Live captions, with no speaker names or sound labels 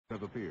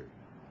have appeared.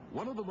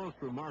 One of the most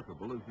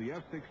remarkable is the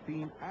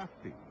F-16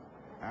 AFTI.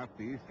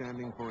 AFTI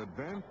standing for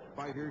Advanced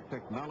Fighter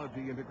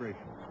Technology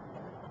Integration.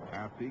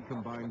 AFTI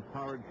combines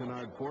powered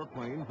Canard 4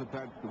 planes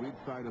attached to each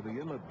side of the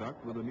inlet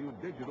duct with a new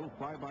digital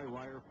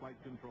fly-by-wire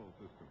flight control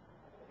system.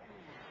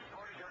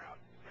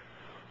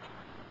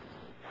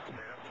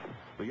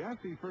 The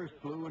AFTI first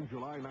flew in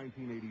July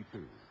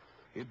 1982.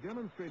 It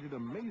demonstrated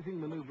amazing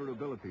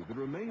maneuverability that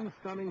remains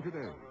stunning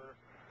today.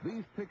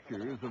 These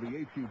pictures of the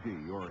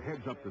HUD, or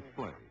heads-up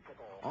display,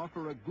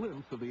 offer a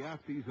glimpse of the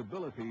AFTI's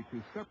ability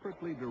to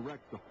separately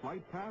direct the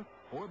flight path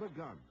or the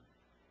gun.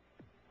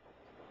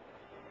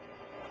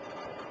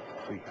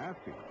 The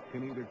AFTI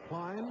can either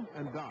climb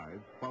and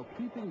dive while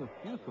keeping the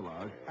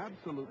fuselage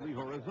absolutely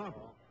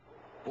horizontal,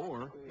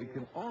 or it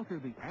can alter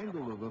the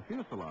angle of the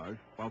fuselage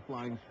while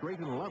flying straight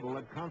and level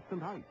at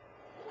constant height.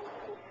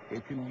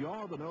 It can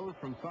yaw the nose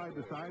from side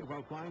to side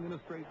while flying in a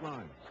straight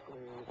line,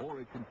 or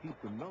it can keep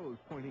the nose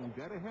pointing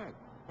dead ahead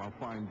while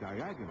flying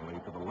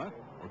diagonally to the left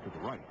or to the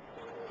right.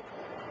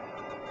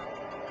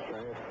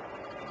 Straight.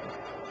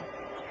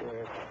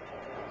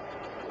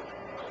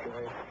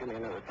 Give me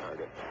another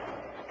target.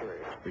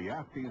 Straight. The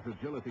AFTI's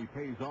agility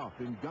pays off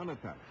in gun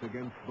attacks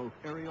against both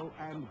aerial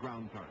and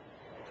ground targets.